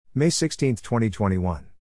May 16, 2021.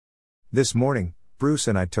 This morning, Bruce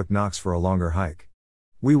and I took Knox for a longer hike.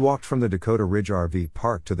 We walked from the Dakota Ridge RV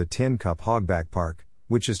Park to the Tin Cup Hogback Park,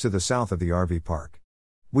 which is to the south of the RV park.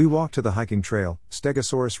 We walked to the hiking trail,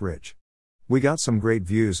 Stegosaurus Ridge. We got some great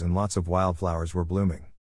views and lots of wildflowers were blooming.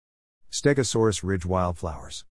 Stegosaurus Ridge wildflowers.